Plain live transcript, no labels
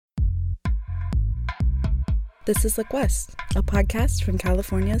This is Look West, a podcast from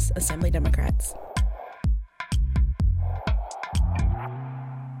California's Assembly Democrats.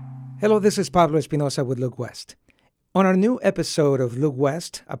 Hello, this is Pablo Espinosa with Look West. On our new episode of Look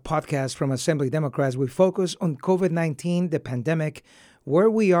West, a podcast from Assembly Democrats, we focus on COVID-19, the pandemic, where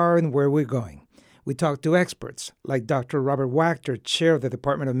we are and where we're going. We talk to experts like Dr. Robert Wachter, chair of the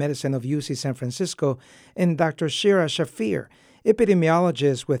Department of Medicine of UC San Francisco, and Dr. Shira Shafir,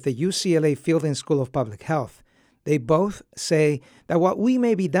 epidemiologist with the UCLA Fielding School of Public Health. They both say that while we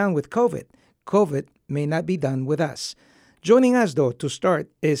may be done with COVID may not be done with us. Joining us, though, to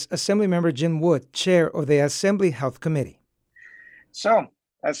start is Assemblymember Jim Wood, chair of the Assembly Health Committee. So,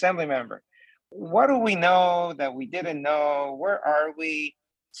 Assemblymember, what do we know that we didn't know? Where are we?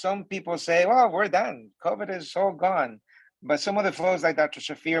 Some people say, well, we're done. COVID is all gone. But some of the folks like Dr.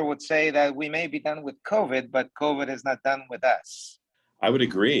 Shafir would say that we may be done with COVID, but COVID is not done with us. I would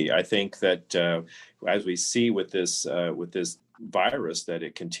agree. I think that as we see with this virus, that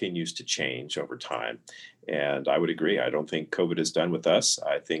it continues to change over time, and I would agree. I don't think COVID is done with us.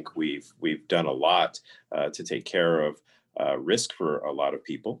 I think we've done a lot to take care of risk for a lot of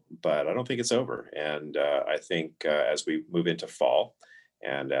people, but I don't think it's over. And I think as we move into fall,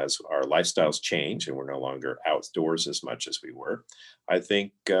 and as our lifestyles change and we're no longer outdoors as much as we were, I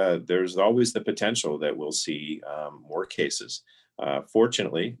think there's always the potential that we'll see more cases.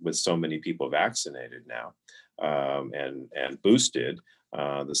 Fortunately, with so many people vaccinated now and boosted,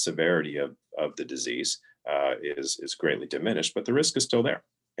 the severity of the disease is greatly diminished, but the risk is still there.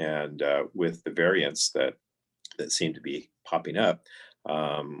 And with the variants that seem to be popping up,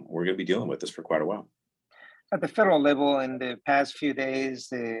 we're going to be dealing with this for quite a while. At the federal level, in the past few days,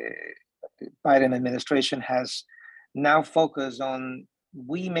 the Biden administration has now focused on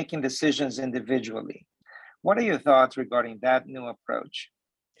we making decisions individually. What are your thoughts regarding that new approach?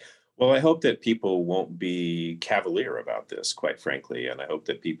 Well, I hope that people won't be cavalier about this, quite frankly, and I hope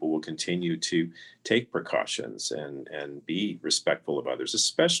that people will continue to take precautions and be respectful of others,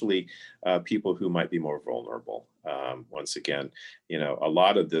 especially people who might be more vulnerable. Once again, a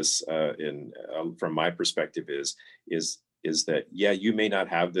lot of this, from my perspective, is that you may not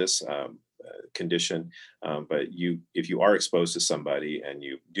have this condition, but if you are exposed to somebody and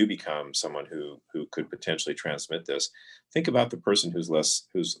you do become someone who could potentially transmit this, think about the person who's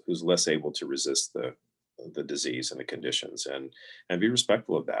less able to resist the disease and the conditions, and be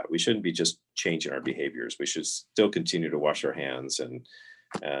respectful of that. We shouldn't be just changing our behaviors. We should still continue to wash our hands and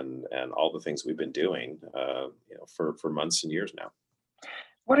all the things we've been doing for months and years now.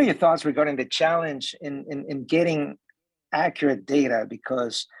 What are your thoughts regarding the challenge in getting accurate data?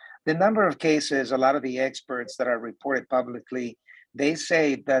 Because the number of cases, a lot of the experts that are reported publicly, they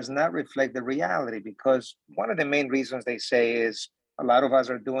say it does not reflect the reality, because one of the main reasons they say is a lot of us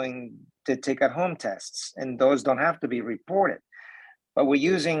are doing the take-at-home tests, and those don't have to be reported. But we're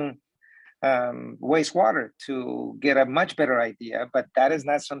using wastewater to get a much better idea, but that is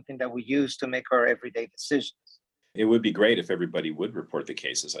not something that we use to make our everyday decisions. It would be great if everybody would report the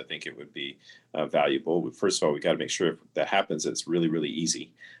cases. I think it would be valuable. First of all, we got to make sure if that happens, it's really, really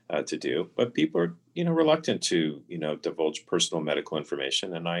easy to do. But people are, reluctant to, divulge personal medical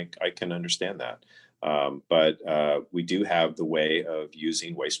information, and I can understand that. But we do have the way of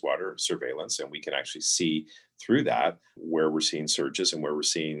using wastewater surveillance, and we can actually see through that where we're seeing surges and where we're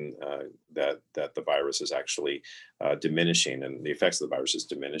seeing that the virus is actually diminishing and the effects of the virus is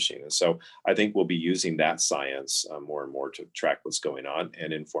diminishing. And so I think we'll be using that science more and more to track what's going on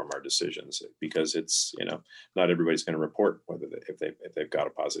and inform our decisions, because it's, not everybody's going to report if they've got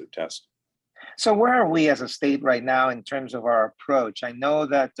a positive test. So where are we as a state right now in terms of our approach? I know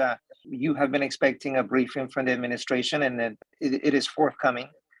that you have been expecting a briefing from the administration, and it is forthcoming.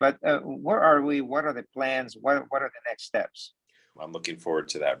 But where are we? What are the plans? What are the next steps? I'm looking forward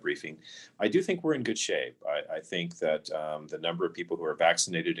to that briefing. I do think we're in good shape. I think that the number of people who are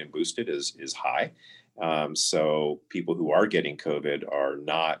vaccinated and boosted is high. So people who are getting COVID are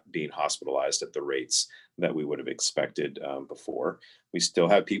not being hospitalized at the rates that we would have expected before. We still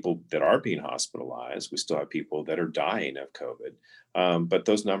have people that are being hospitalized. We still have people that are dying of COVID. But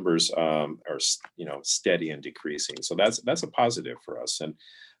those numbers are, steady and decreasing. So that's a positive for us.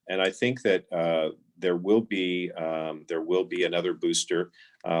 And I think that there will be another booster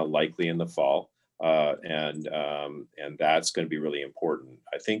likely in the fall, and that's going to be really important.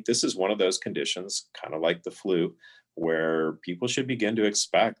 I think this is one of those conditions, kind of like the flu, where people should begin to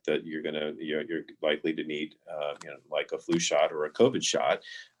expect that you're likely to need like a flu shot or a COVID shot,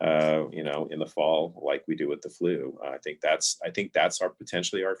 in the fall, like we do with the flu. I think that's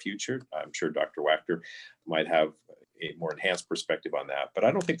potentially our future. I'm sure Dr. Wachter might have a more enhanced perspective on that, but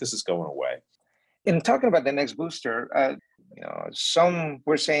I don't think this is going away. In talking about the next booster, some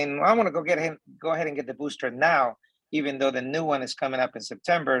were saying, I want to go ahead and get the booster now, even though the new one is coming up in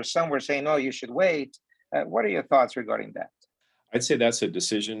September. Some were saying, no, you should wait. What are your thoughts regarding that? I'd say that's a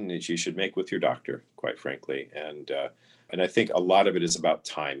decision that you should make with your doctor, quite frankly. And I think a lot of it is about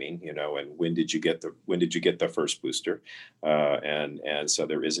timing, and when did you get the first booster, and so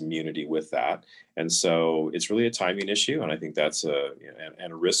there is immunity with that, and so it's really a timing issue, and I think that's a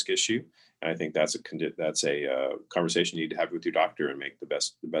risk issue, and I think that's a conversation you need to have with your doctor and make the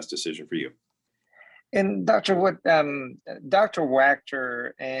best decision for you. And Dr. Dr.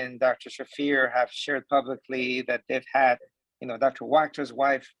 Wachter and Dr. Shafir have shared publicly that they've had, Dr. Wachter's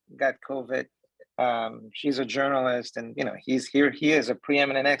wife got COVID. She's a journalist, and he's here. He is a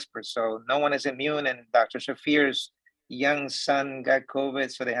preeminent expert, so no one is immune. And Dr. Shafir's young son got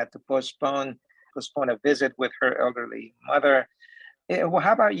COVID, so they had to postpone a visit with her elderly mother. Well,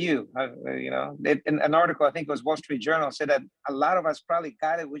 how about you? In an article, I think it was Wall Street Journal, said that a lot of us probably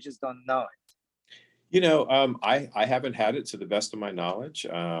got it, we just don't know it. I haven't had it to the best of my knowledge.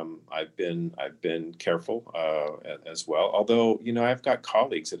 I've been careful as well. Although, I've got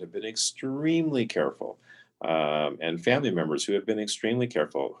colleagues that have been extremely careful, and family members who have been extremely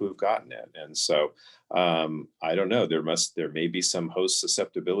careful who've gotten it. And so I don't know. There may be some host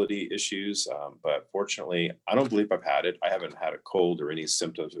susceptibility issues, but fortunately, I don't believe I've had it. I haven't had a cold or any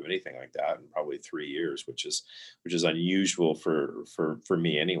symptoms of anything like that in probably 3 years, which is unusual for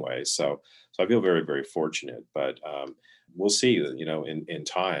me anyway. So I feel very, very fortunate. But we'll see. In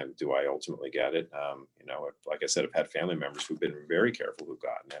time, do I ultimately get it? Like I said, I've had family members who've been very careful who've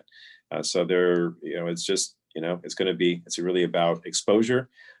gotten it. So it's just it's really about exposure.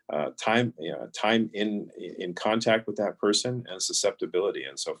 Time in contact with that person, and susceptibility.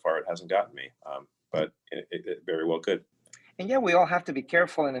 And so far, it hasn't gotten me, but it very well could. And yeah, we all have to be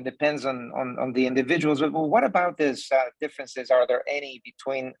careful, and it depends on the individuals. But what about these differences? Are there any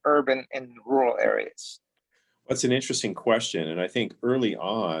between urban and rural areas? That's an interesting question. And I think early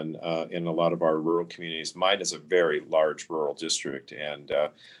on in a lot of our rural communities, mine is a very large rural district, and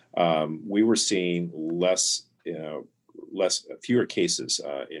we were seeing fewer cases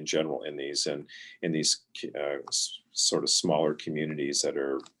in general in these sort of smaller communities that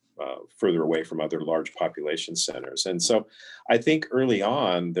are further away from other large population centers. And so I think early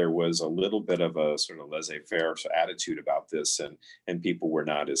on there was a little bit of a sort of laissez-faire attitude about this, and people were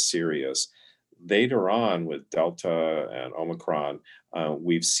not as serious. Later on with Delta and Omicron,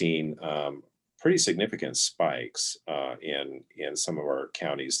 we've seen pretty significant spikes in some of our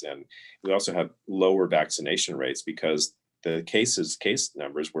counties. And we also have lower vaccination rates because the case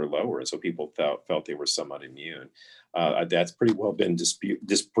numbers were lower. And so people felt they were somewhat immune. That's pretty well been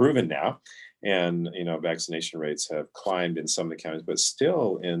disproven now. And, vaccination rates have climbed in some of the counties, but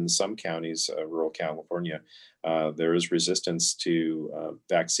still in some counties, rural California, there is resistance to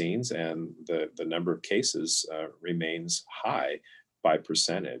vaccines, and the number of cases remains high by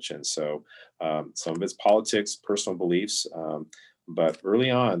percentage. And so some of it's politics, personal beliefs, but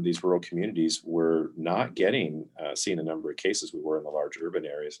early on, these rural communities were not seeing a number of cases we were in the large urban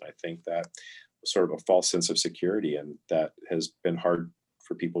areas. And I think that was sort of a false sense of security, and that has been hard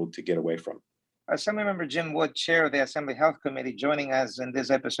for people to get away from. Assemblymember Jim Wood, chair of the Assembly Health Committee, joining us in this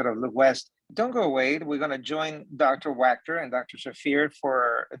episode of Look West. Don't go away. We're going to join Dr. Wachter and Dr. Shafir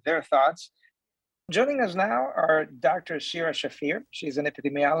for their thoughts. Joining us now are Dr. Shira Shafir. She's an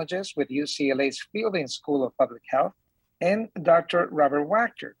epidemiologist with UCLA's Fielding School of Public Health, and Dr. Robert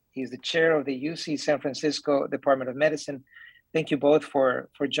Wachter. He's the chair of the UC San Francisco Department of Medicine. Thank you both for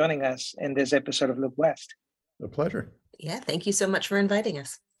joining us in this episode of Look West. A pleasure. Yeah, thank you so much for inviting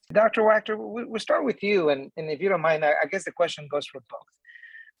us. Dr. Wachter, we'll start with you. And if you don't mind, I guess the question goes for both.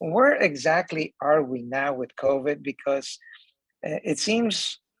 Where exactly are we now with COVID? Because it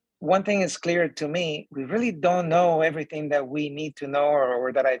seems one thing is clear to me, we really don't know everything that we need to know,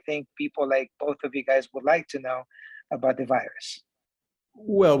 or that I think people like both of you guys would like to know about the virus.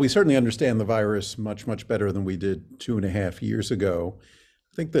 Well, we certainly understand the virus much, much better than we did 2.5 years ago.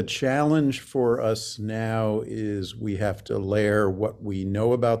 I think the challenge for us now is we have to layer what we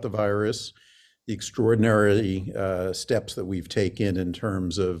know about the virus, the extraordinary steps that we've taken in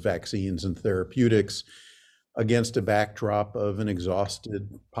terms of vaccines and therapeutics, against a backdrop of an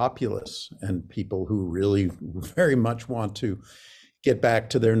exhausted populace and people who really very much want to get back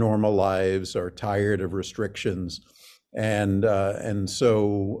to their normal lives, are tired of restrictions. And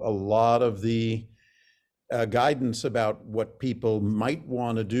so a lot of the guidance about what people might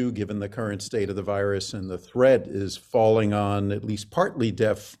want to do given the current state of the virus and the threat is falling on at least partly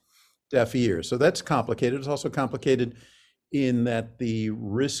deaf ears. So that's complicated. It's also complicated in that the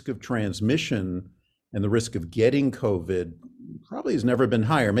risk of transmission and the risk of getting COVID probably has never been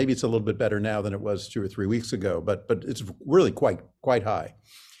higher. Maybe it's a little bit better now than it was 2 or 3 weeks ago, but it's really quite high.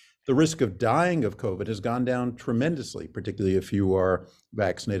 The risk of dying of COVID has gone down tremendously, particularly if you are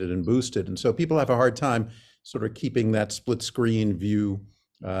vaccinated and boosted. And so people have a hard time sort of keeping that split screen view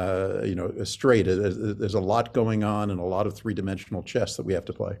straight. There's a lot going on and a lot of three-dimensional chess that we have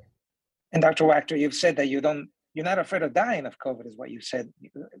to play. And Dr. Wachter, you've said that you're not afraid of dying of COVID, is what you said.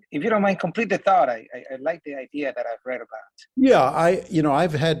 If you don't mind, complete the thought. I like the idea that I've read about. Yeah,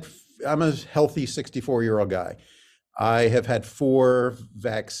 I'm a healthy 64-year-old guy. I have had 4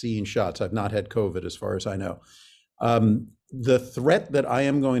 vaccine shots. I've not had COVID as far as I know. The threat that I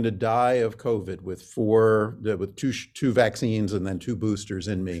am going to die of COVID with two vaccines and then 2 boosters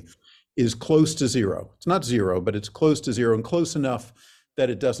in me is close to zero. It's not zero, but it's close to zero and close enough that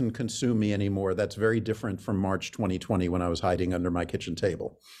it doesn't consume me anymore. That's very different from March 2020 when I was hiding under my kitchen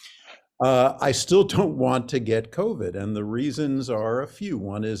table. I still don't want to get COVID, and the reasons are a few.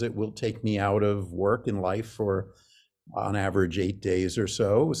 One is it will take me out of work and life for on average 8 days or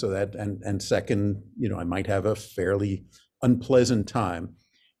so. So that, and second, I might have a fairly unpleasant time.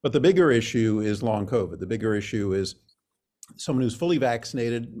 But the bigger issue is long COVID. The bigger issue is someone who's fully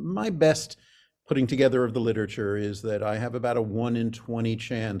vaccinated. My best putting together of the literature is that I have about a 1 in 20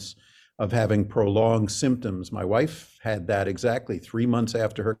 chance of having prolonged symptoms. My wife had that exactly 3 months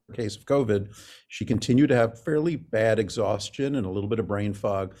after her case of COVID. She continued to have fairly bad exhaustion and a little bit of brain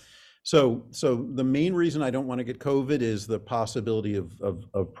fog. So the main reason I don't want to get COVID is the possibility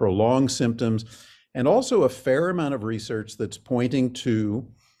of prolonged symptoms, and also a fair amount of research that's pointing to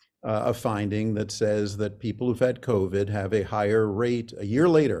a finding that says that people who've had COVID have a higher rate, a year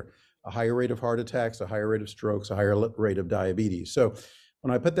later, a higher rate of heart attacks, a higher rate of strokes, a higher rate of diabetes. So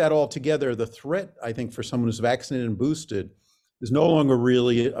when I put that all together, the threat, I think, for someone who's vaccinated and boosted is no longer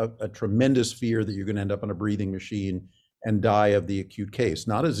really a tremendous fear that you're going to end up on a breathing machine and die of the acute case.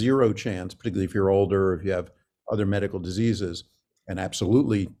 Not a zero chance, particularly if you're older or if you have other medical diseases. And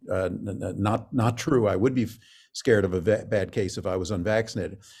absolutely not true. I would be scared of a bad case if I was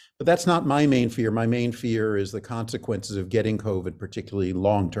unvaccinated. But that's not my main fear. My main fear is the consequences of getting COVID, particularly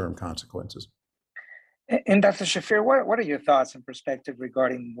long-term consequences. And Dr. Shafir, what are your thoughts and perspective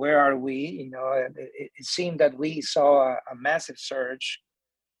regarding where are we? It seemed that we saw a massive surge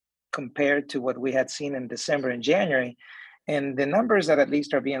compared to what we had seen in December and January. And the numbers that at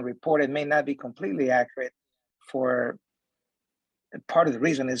least are being reported may not be completely accurate. For part of the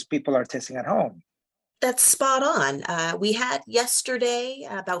reason is people are testing at home. That's spot on. We had yesterday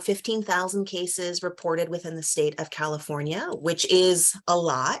about 15,000 cases reported within the state of California, which is a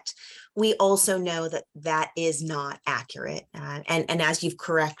lot. We also know that that is not accurate. And as you've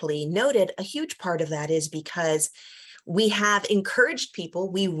correctly noted, a huge part of that is because we have encouraged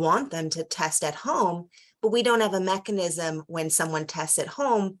people, we want them to test at home, but we don't have a mechanism when someone tests at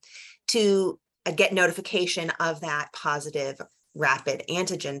home to get notification of that positive rapid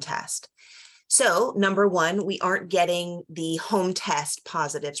antigen test. So number one, we aren't getting the home test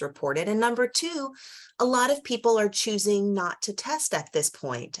positives reported. And number two, a lot of people are choosing not to test at this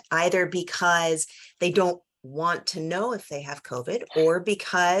point, either because they don't want to know if they have COVID or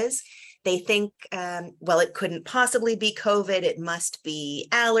because they think, it couldn't possibly be COVID. It must be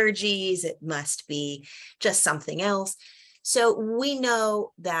allergies. It must be just something else. So we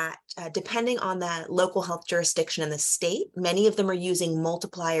know that depending on the local health jurisdiction in the state, many of them are using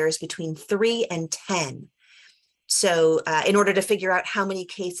multipliers between 3 and 10. So in order to figure out how many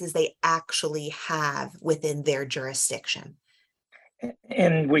cases they actually have within their jurisdiction.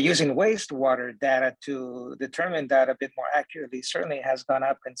 And we're using wastewater data to determine that a bit more accurately. Certainly has gone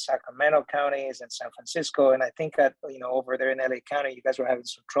up in Sacramento counties and San Francisco. And I think that, over there in LA County, you guys were having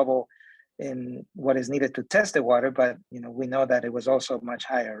some trouble in what is needed to test the water, but we know that it was also much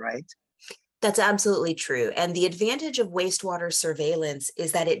higher, right? That's absolutely true. And the advantage of wastewater surveillance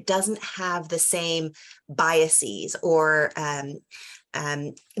is that it doesn't have the same biases or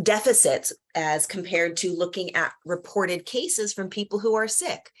deficits as compared to looking at reported cases from people who are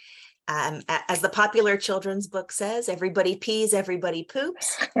sick. As the popular children's book says, everybody pees, everybody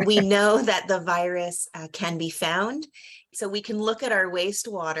poops. We know that the virus can be found. So we can look at our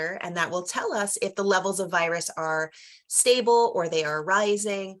wastewater and that will tell us if the levels of virus are stable or they are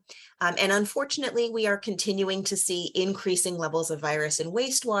rising. And unfortunately, we are continuing to see increasing levels of virus in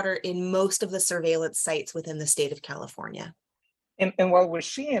wastewater in most of the surveillance sites within the state of California. And while we're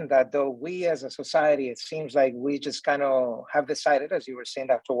seeing that, though, we as a society, it seems like we just kind of have decided, as you were saying,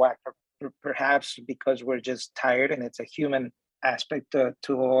 Dr. Wachter, perhaps because we're just tired and it's a human aspect to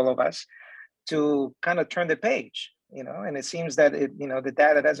all of us, to kind of turn the page. and it seems that the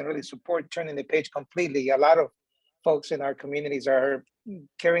data doesn't really support turning the page completely. A lot of folks in our communities are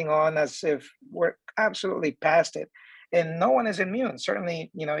carrying on as if we're absolutely past it, and no one is immune.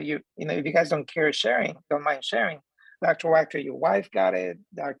 Certainly, if you guys don't mind sharing. Dr. Wachter, your wife got it.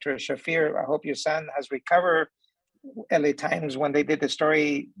 Dr. Shafir, I hope your son has recovered. LA Times, when they did the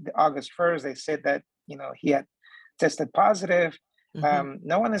story August 1st, they said that he had tested positive.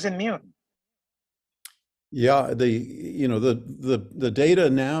 No one is immune. Yeah, the data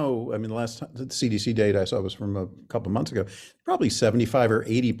now, I mean, the last the CDC data I saw was from a couple months ago. Probably 75 or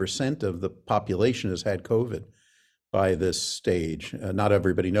 80% of the population has had COVID by this stage. Not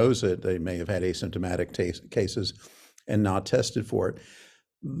everybody knows it. They may have had asymptomatic cases and not tested for it.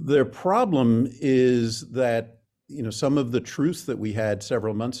 Their problem is that some of the truths that we had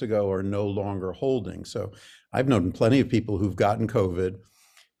several months ago are no longer holding. So I've known plenty of people who've gotten COVID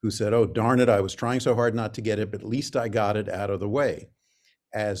who said, oh, darn it, I was trying so hard not to get it, but at least I got it out of the way.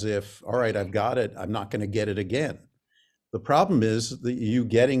 As if, all right, I've got it, I'm not going to get it again. The problem is that you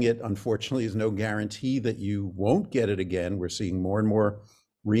getting it, unfortunately, is no guarantee that you won't get it again. We're seeing more and more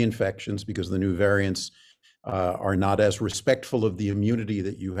reinfections because the new variants are not as respectful of the immunity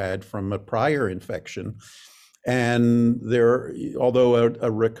that you had from a prior infection. And although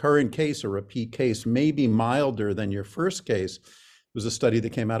a recurrent case, a repeat case, may be milder than your first case, there was a study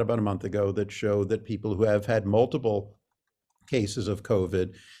that came out about a month ago that showed that people who have had multiple cases of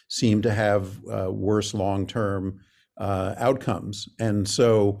COVID seem to have worse long-term outcomes. And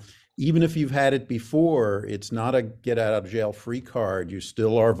so even if you've had it before, it's not a get out of jail free card. You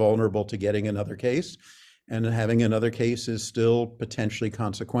still are vulnerable to getting another case, and having another case is still potentially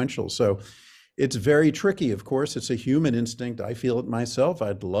consequential. So it's very tricky. Of course, it's a human instinct. I feel it myself.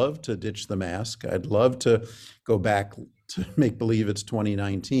 I'd love to ditch the mask. I'd love to go back to make believe it's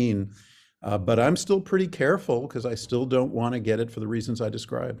 2019. But I'm still pretty careful because I still don't want to get it for the reasons I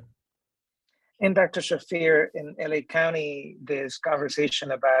described. And Dr. Shafir, in LA County, this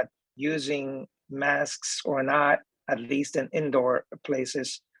conversation about using masks or not, at least in indoor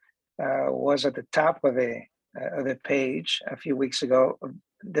places, was at the top of the page a few weeks ago.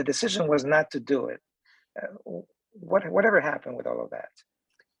 The decision was not to do it. Whatever happened with all of that?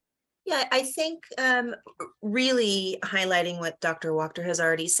 Yeah, I think really highlighting what Dr. Wachter has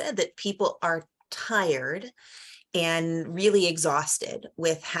already said, that people are tired and really exhausted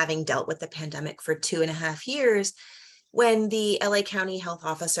with having dealt with the pandemic for 2.5 years. When the LA County Health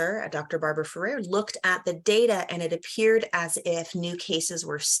Officer, Dr. Barbara Ferrer, looked at the data, and it appeared as if new cases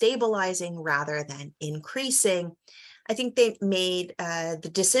were stabilizing rather than increasing, I think they made the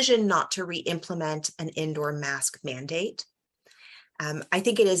decision not to re-implement an indoor mask mandate. I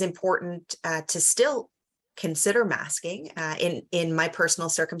think it is important to still consider masking. In my personal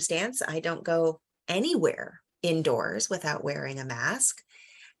circumstance, I don't go anywhere indoors without wearing a mask.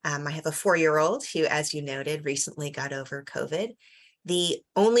 I have a 4-year-old who, as you noted, recently got over COVID. The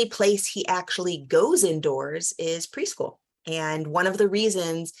only place he actually goes indoors is preschool. And one of the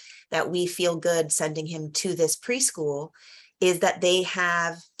reasons that we feel good sending him to this preschool is that they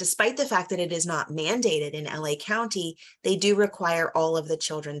have, despite the fact that it is not mandated in LA County, they do require all of the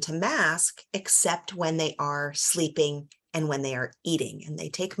children to mask except when they are sleeping and when they are eating. And they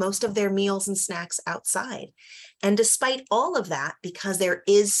take most of their meals and snacks outside. And despite all of that, because there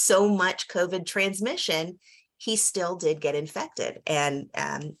is so much COVID transmission, he still did get infected. And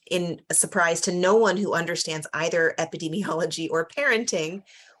in a surprise to no one who understands either epidemiology or parenting,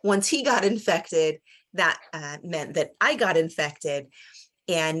 once he got infected, that meant that I got infected.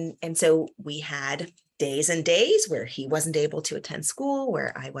 And so we had days and days where he wasn't able to attend school,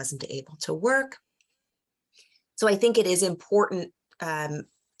 where I wasn't able to work. So I think it is important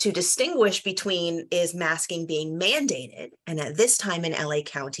to distinguish between, is masking being mandated, and at this time in LA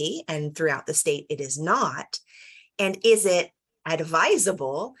County and throughout the state, it is not, and is it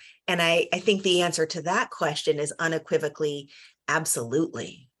advisable? And I think the answer to that question is unequivocally,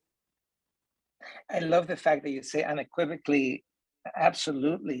 absolutely. I love the fact that you say unequivocally,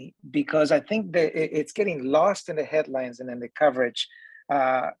 absolutely, because I think that it's getting lost in the headlines and in the coverage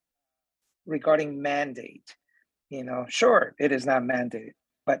regarding mandate. Sure, it is not mandated,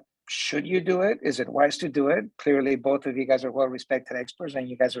 but should you do it? Is it wise to do it? Clearly, both of you guys are well-respected experts, and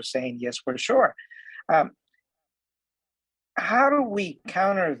you guys are saying, yes, for sure. How do we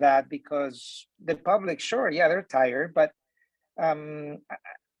counter that? Because the public, sure, yeah, they're tired, but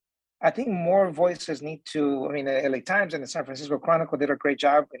I think more voices need to, the LA Times and the San Francisco Chronicle did a great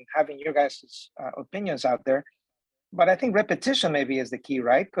job in having your guys' opinions out there. But I think repetition maybe is the key,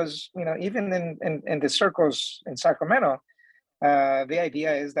 right? Because, even in the circles in Sacramento, the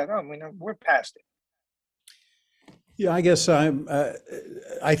idea is that, we're past it. Yeah, I guess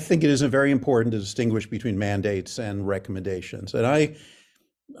I think it is very important to distinguish between mandates and recommendations. And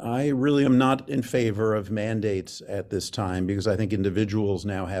I really am not in favor of mandates at this time because I think individuals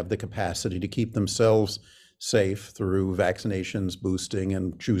now have the capacity to keep themselves safe through vaccinations, boosting,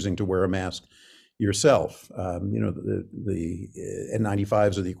 and choosing to wear a mask yourself. The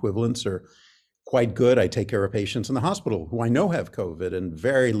N95s or the equivalents are quite good. I take care of patients in the hospital who I know have COVID, and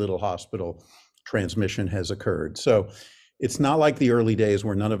very little hospital transmission has occurred. So it's not like the early days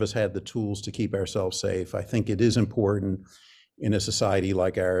where none of us had the tools to keep ourselves safe. I think it is important in a society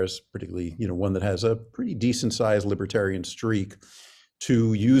like ours, particularly one that has a pretty decent sized libertarian streak,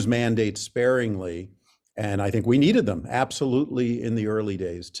 to use mandates sparingly. And I think we needed them absolutely in the early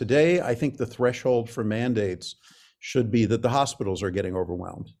days. Today, I think the threshold for mandates should be that the hospitals are getting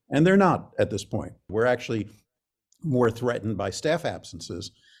overwhelmed. And they're not at this point. We're actually more threatened by staff absences,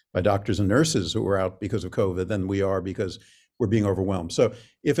 by doctors and nurses who are out because of COVID than we are because we're being overwhelmed. So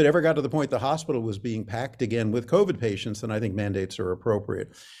if it ever got to the point the hospital was being packed again with COVID patients, then I think mandates are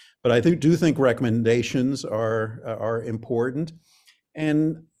appropriate. But I do think recommendations are important.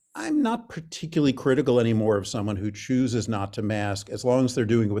 And I'm not particularly critical anymore of someone who chooses not to mask as long as they're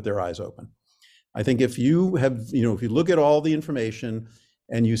doing it with their eyes open. I think if you look at all the information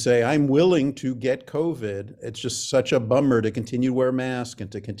and you say, I'm willing to get COVID, it's just such a bummer to continue to wear a mask and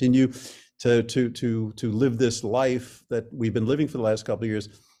to continue to live this life that we've been living for the last couple of years.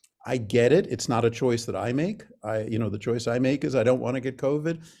 I get it. It's not a choice that I make. The choice I make is I don't want to get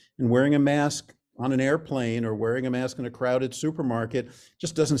COVID, and wearing a mask on an airplane or wearing a mask in a crowded supermarket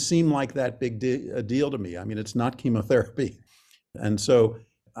just doesn't seem like that big a deal to me. I mean, it's not chemotherapy. And so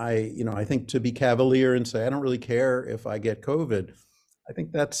I think to be cavalier and say, I don't really care if I get COVID, I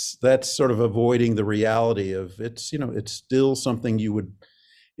think that's sort of avoiding the reality of it's still something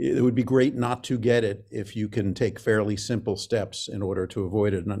it would be great not to get it if you can take fairly simple steps in order to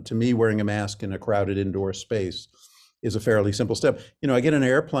avoid it. And to me, wearing a mask in a crowded indoor space is a fairly simple step. I get an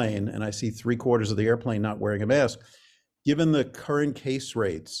airplane and I see 3/4 of the airplane not wearing a mask. Given the current case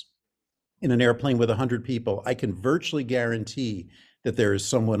rates in an airplane with 100 people, I can virtually guarantee that there is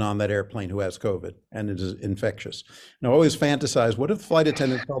someone on that airplane who has COVID and it is infectious. And I always fantasize, what if the flight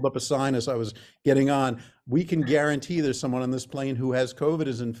attendant held up a sign as I was getting on, we can guarantee there's someone on this plane who has COVID,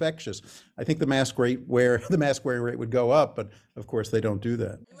 is infectious. I think the mask wearing rate would go up, but of course they don't do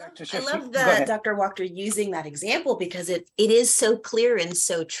that. I love that Dr. Wachter using that example because it is so clear and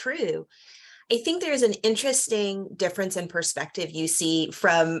so true. I think there's an interesting difference in perspective you see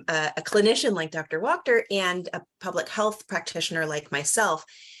from a clinician like Dr. Wachter and a public health practitioner like myself,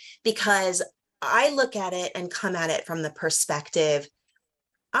 because I look at it and come at it from the perspective,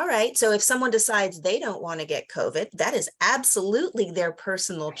 all right, so if someone decides they don't want to get COVID, that is absolutely their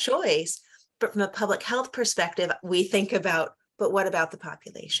personal choice. But from a public health perspective, we think about, but what about the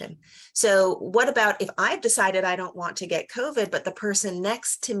population? So what about if I've decided I don't want to get COVID, but the person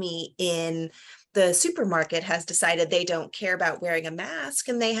next to me in the supermarket has decided they don't care about wearing a mask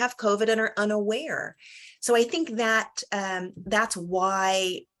and they have COVID and are unaware? So I think that that's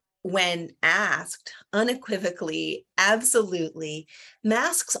why when asked unequivocally, absolutely,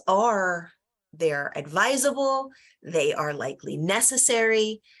 masks they're advisable, they are likely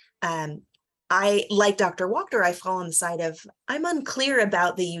necessary. I, like Dr. Wachter, I fall on the side of, I'm unclear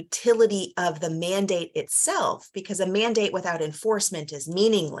about the utility of the mandate itself, because a mandate without enforcement is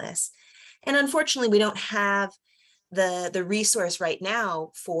meaningless. And unfortunately, we don't have the resource right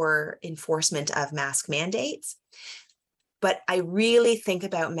now for enforcement of mask mandates. But I really think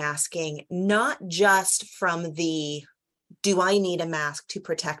about masking, not just from the, do I need a mask to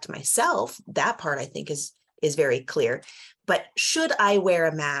protect myself? That part I think is very clear. But should I wear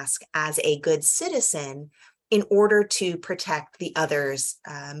a mask as a good citizen in order to protect the others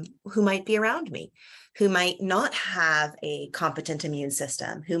who might be around me, who might not have a competent immune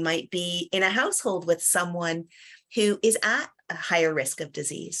system, who might be in a household with someone who is at a higher risk of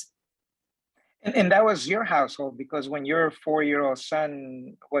disease? And that was your household, because when your 4-year-old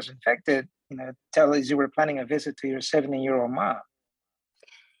son was infected, tell us you were planning a visit to your 70-year-old mom.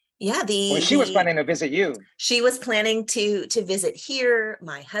 Yeah, she was planning to visit you. She was planning to visit here.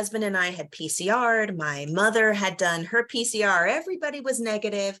 My husband and I had PCR'd. My mother had done her PCR. Everybody was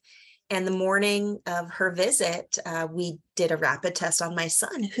negative. And the morning of her visit, we did a rapid test on my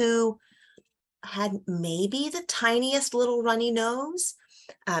son, who had maybe the tiniest little runny nose,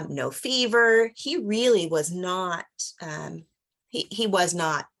 no fever. He really was not, he was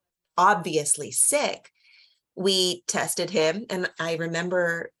not obviously sick. We tested him, and I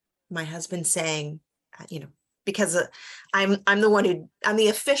remember my husband saying, because I'm the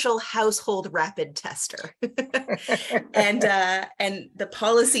official household rapid tester. And the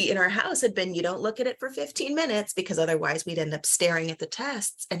policy in our house had been, you don't look at it for 15 minutes because otherwise we'd end up staring at the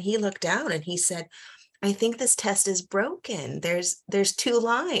tests. And he looked down and he said, I think this test is broken. There's 2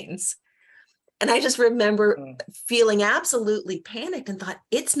 lines. And I just remember feeling absolutely panicked and thought,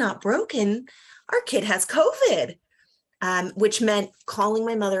 it's not broken. Our kid has COVID, which meant calling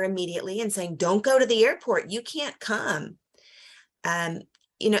my mother immediately and saying, don't go to the airport. You can't come.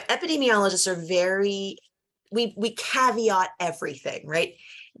 Epidemiologists are we caveat everything, right?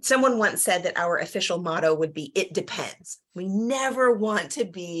 Someone once said that our official motto would be, it depends. We never want to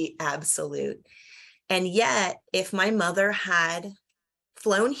be absolute. And yet, if my mother had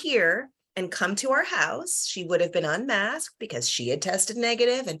flown here and come to our house, she would have been unmasked because she had tested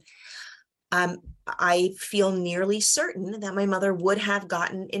negative. And I feel nearly certain that my mother would have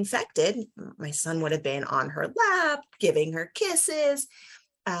gotten infected. My son would have been on her lap, giving her kisses.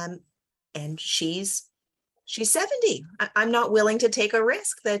 And she's 70. I'm not willing to take a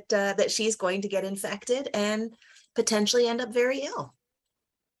risk that she's going to get infected and potentially end up very ill.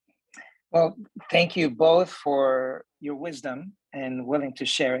 Well, thank you both for your wisdom and willing to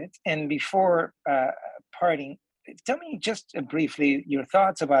share it. And before parting, tell me just briefly your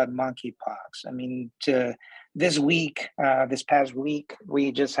thoughts about monkeypox. I mean, this past week,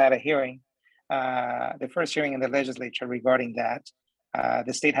 we just had a hearing, the first hearing in the legislature regarding that.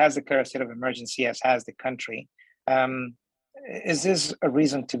 The state has declared a state of emergency, as has the country. Is this a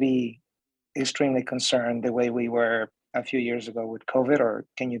reason to be extremely concerned the way we were a few years ago with COVID, or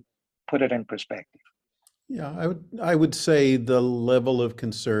can you put it in perspective? Yeah, I would say the level of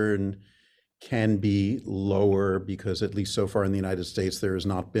concern can be lower because, at least so far in the United States, there has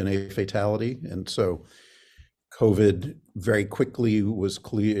not been a fatality. And so COVID very quickly was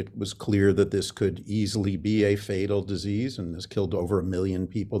clear. It was clear that this could easily be a fatal disease and has killed over 1 million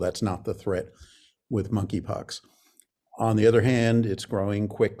people. That's not the threat with monkeypox. On the other hand, it's growing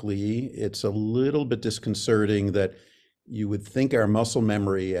quickly. It's a little bit disconcerting that you would think our muscle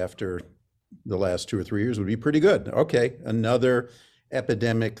memory after the last 2 or 3 years would be pretty good. Okay, another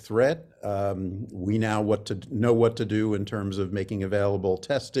epidemic threat. We now know what to do in terms of making available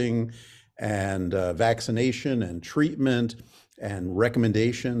testing and vaccination and treatment and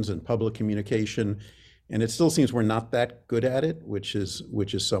recommendations and public communication. And it still seems we're not that good at it, which is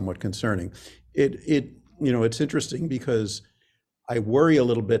somewhat concerning. It's interesting because I worry a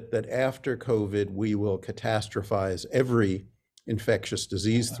little bit that after COVID, we will catastrophize every infectious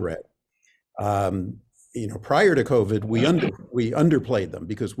disease threat. Prior to COVID, we underplayed them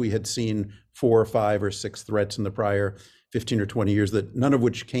because we had seen 4 or 5 or 6 threats in the prior 15 or 20 years, that none of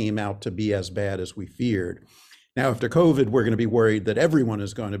which came out to be as bad as we feared. Now, after COVID, we're going to be worried that everyone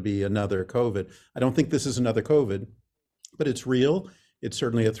is going to be another COVID. I don't think this is another COVID, but it's real. It's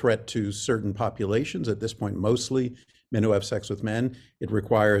certainly a threat to certain populations at this point, mostly men who have sex with men. It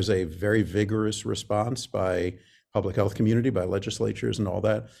requires a very vigorous response by public health community, by legislatures and all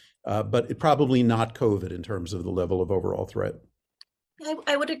that. But it probably not COVID in terms of the level of overall threat.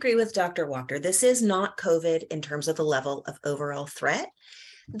 I would agree with Dr. Wachter. This is not COVID in terms of the level of overall threat.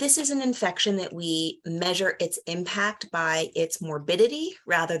 This is an infection that we measure its impact by its morbidity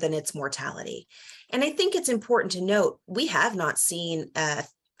rather than its mortality. And I think it's important to note, we have not seen a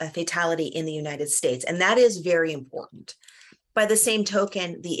fatality in the United States, and that is very important. By the same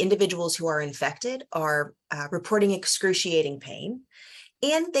token, the individuals who are infected are reporting excruciating pain,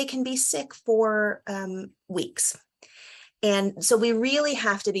 and they can be sick for weeks. And so we really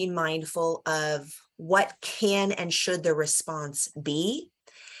have to be mindful of what can and should the response be.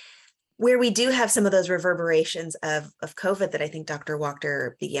 Where we do have some of those reverberations of COVID that I think Dr.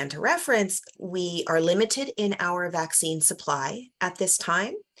 Wachter began to reference, we are limited in our vaccine supply at this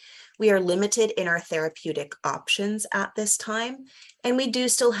time. We are limited in our therapeutic options at this time, and we do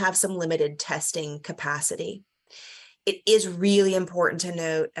still have some limited testing capacity. It is really important to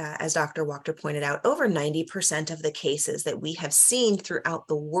note, as Dr. Wachter pointed out, over 90% of the cases that we have seen throughout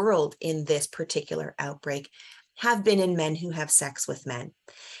the world in this particular outbreak have been in men who have sex with men.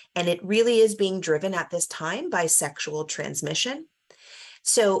 And it really is being driven at this time by sexual transmission.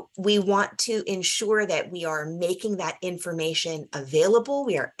 So we want to ensure that we are making that information available.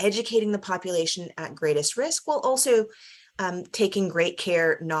 We are educating the population at greatest risk, while also taking great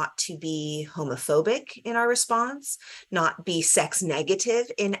care not to be homophobic in our response, not be sex negative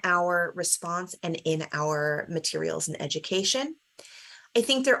in our response and in our materials and education. I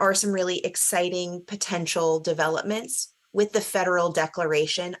think there are some really exciting potential developments with the federal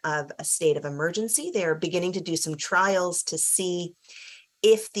declaration of a state of emergency. They're beginning to do some trials to see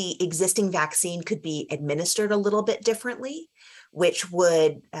if the existing vaccine could be administered a little bit differently, which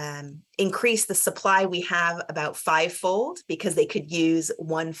would increase the supply we have about 5-fold because they could use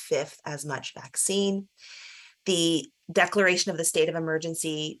 1/5 as much vaccine. The declaration of the state of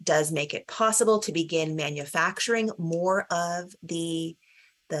emergency does make it possible to begin manufacturing more of the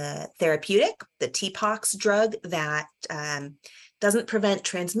therapeutic, the TPOXX drug that doesn't prevent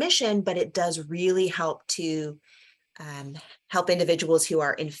transmission, but it does really help to help individuals who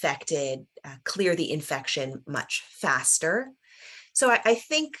are infected clear the infection much faster. So I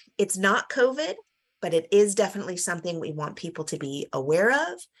think it's not COVID, but it is definitely something we want people to be aware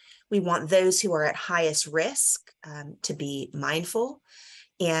of. We want those who are at highest risk to be mindful.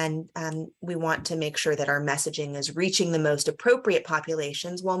 And we want to make sure that our messaging is reaching the most appropriate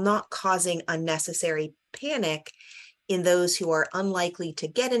populations while not causing unnecessary panic in those who are unlikely to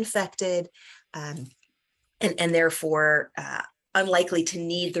get infected and therefore unlikely to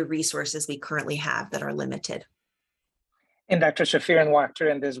need the resources we currently have that are limited. And Dr. Shafir and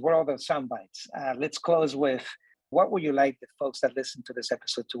Wachter, in this world of sound bites, let's close with what would you like the folks that listen to this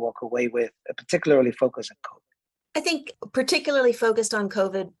episode to walk away with, particularly focused on COVID? I think particularly focused on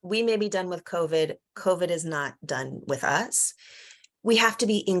COVID, we may be done with COVID. COVID is not done with us. We have to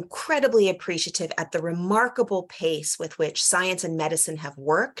be incredibly appreciative at the remarkable pace with which science and medicine have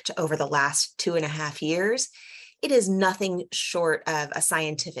worked over the last 2.5 years. It is nothing short of a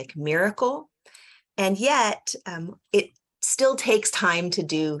scientific miracle. And yet it still takes time to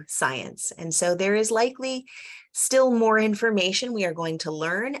do science. And so there is likely still more information we are going to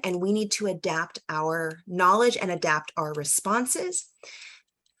learn, and we need to adapt our knowledge and adapt our responses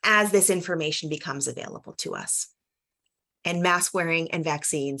as this information becomes available to us. And mask wearing and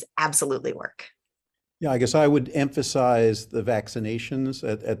vaccines absolutely work. Yeah, I guess I would emphasize the vaccinations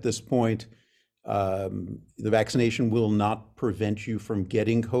at this point. The vaccination will not prevent you from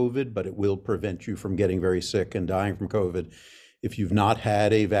getting COVID, but it will prevent you from getting very sick and dying from COVID. If you've not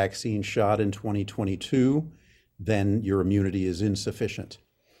had a vaccine shot in 2022, then your immunity is insufficient.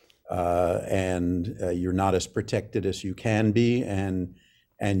 And you're not as protected as you can be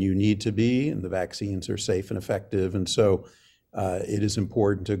and you need to be, and the vaccines are safe and effective. And so it is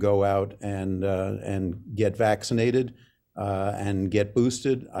important to go out and get vaccinated and get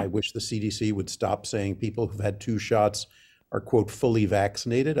boosted. I wish the CDC would stop saying people who've had 2 shots are, quote, fully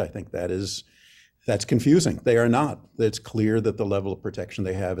vaccinated. I think that's confusing. They are not. It's clear that the level of protection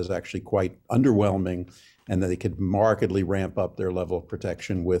they have is actually quite underwhelming, and that they could markedly ramp up their level of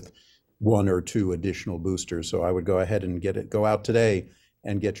protection with 1 or 2 additional boosters. So I would go ahead and go out today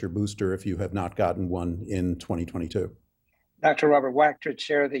and get your booster if you have not gotten one in 2022. Dr. Robert Wachter,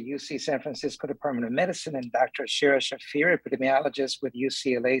 Chair of the UC San Francisco Department of Medicine, and Dr. Shira Shafir, epidemiologist with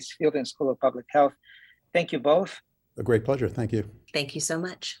UCLA's Fielding School of Public Health. Thank you both. A great pleasure. Thank you. Thank you so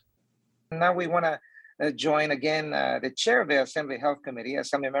much. Now we want to join again the chair of the Assembly Health Committee,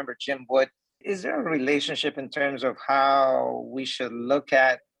 Assembly Member Jim Wood. Is there a relationship in terms of how we should look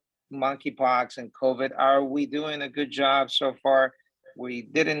at monkeypox and COVID? Are we doing a good job so far? We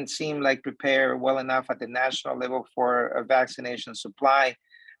didn't seem like prepare well enough at the national level for a vaccination supply.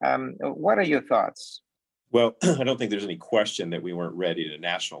 What are your thoughts? Well, I don't think there's any question that we weren't ready at a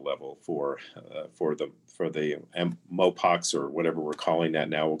national level for the mopox, or whatever we're calling that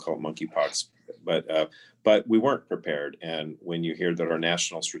now. We'll call it monkeypox, but we weren't prepared. And when you hear that our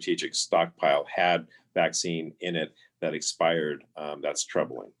national strategic stockpile had vaccine in it that expired, that's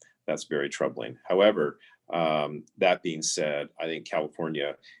troubling. That's very troubling. However, that being said, I think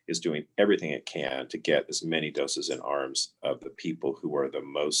California is doing everything it can to get as many doses in arms of the people who are the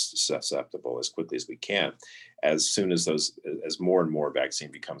most susceptible as quickly as we can, as soon as more and more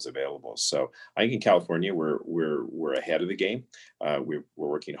vaccine becomes available. So I think in California we're ahead of the game. We're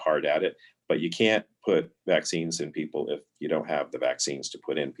working hard at it, but you can't put vaccines in people if you don't have the vaccines to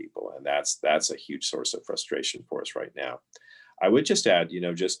put in people, and that's a huge source of frustration for us right now. I would just add,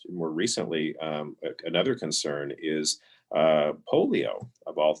 just more recently, another concern is polio,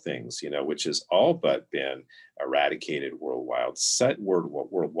 of all things, which has all but been eradicated worldwide.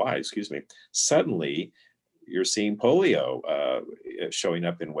 Suddenly, you're seeing polio showing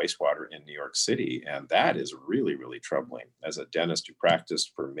up in wastewater in New York City, and that is really, really troubling. As a dentist who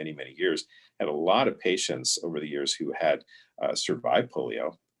practiced for many, many years, had a lot of patients over the years who had survived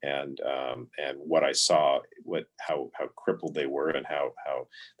polio. And what I saw, how crippled they were, and how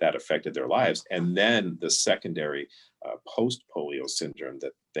that affected their lives, and then the secondary post-polio syndrome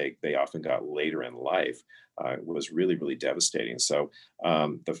that they often got later in life was really, really devastating. So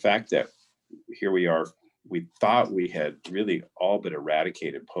the fact that here we are, we thought we had really all but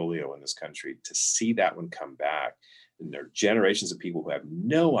eradicated polio in this country, to see that one come back there are generations of people who have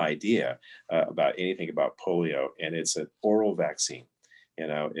no idea about anything about polio, and it's an oral vaccine.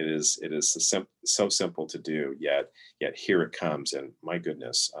 It is so simple to do, yet here it comes, and my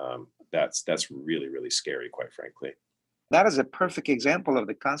goodness, that's really, really scary, quite frankly. That is a perfect example of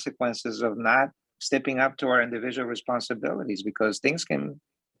the consequences of not stepping up to our individual responsibilities, because things can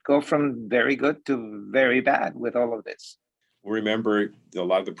go from very good to very bad with all of this. Remember a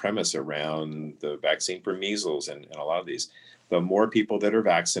lot of the premise around the vaccine for measles and a lot of these. The more people that are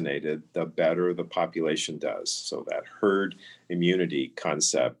vaccinated, the better the population does. So that herd immunity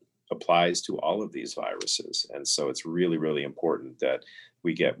concept applies to all of these viruses. And so it's really, really important that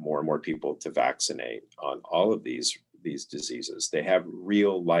we get more and more people to vaccinate on all of these diseases. They have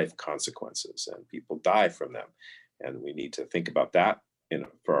real life consequences, and people die from them. And we need to think about that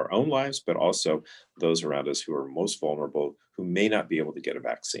for our own lives, but also those around us who are most vulnerable, who may not be able to get a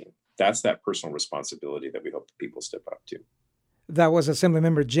vaccine. That's that personal responsibility that we hope people step up to. That was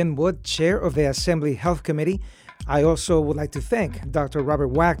Assemblymember Jen Wood, chair of the Assembly Health Committee. I also would like to thank Dr. Robert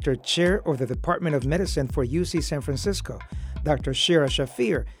Wachter, chair of the Department of Medicine for UC San Francisco, Dr. Shira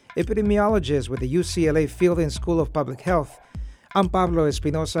Shafir, epidemiologist with the UCLA Fielding School of Public Health. I'm Pablo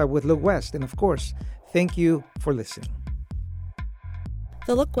Espinosa with Look West, and of course, thank you for listening.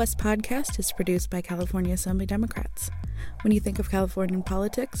 The Look West podcast is produced by California Assembly Democrats. When you think of Californian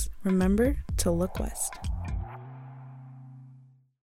politics, remember to look west.